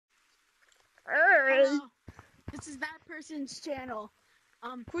Hello. This is that person's channel.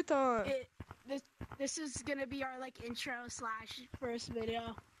 Quit on. This is gonna be our like intro / first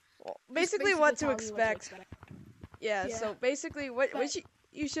video. Well, basically what to tell you expect. Yeah, so basically what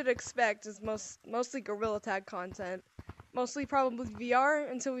you should expect is mostly Gorilla Tag content. Mostly probably VR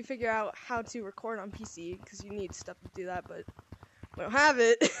until we figure out how to record on PC, because you need stuff to do that, but we don't have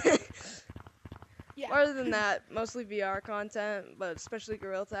it. Yeah. Other than that, mostly VR content, but especially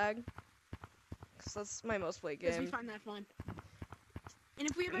Gorilla Tag, because that's my most played game. Because we find that fun. And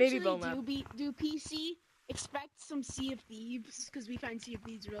if we Maybe eventually do PC, expect some Sea of Thieves, because we find Sea of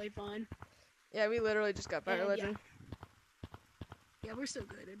Thieves really fun. Yeah, we literally just got Fire Legend. Yeah, we're so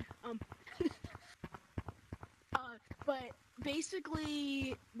good. But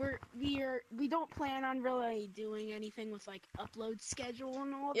basically, we don't plan on really doing anything with like upload schedule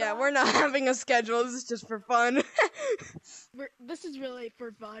and all that. Yeah, we're not having a schedule. This is just for fun. This is really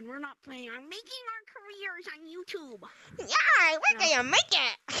for fun. We're not planning on making our careers on YouTube. Yeah, we're gonna make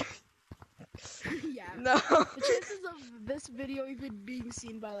it. Yeah. No. The chances of this video even being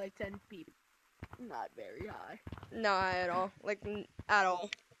seen by like 10 people, not very high. Not at all. Like, at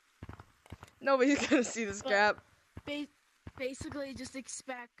all. Nobody's gonna see this crap. Basically, just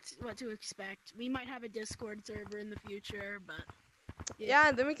expect what to expect. We might have a Discord server in the future, but yeah,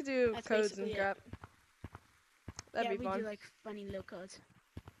 and then we could do codes and crap. That'd be fun. We do like funny little codes.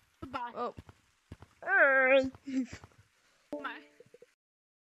 Goodbye. Oh. Bye.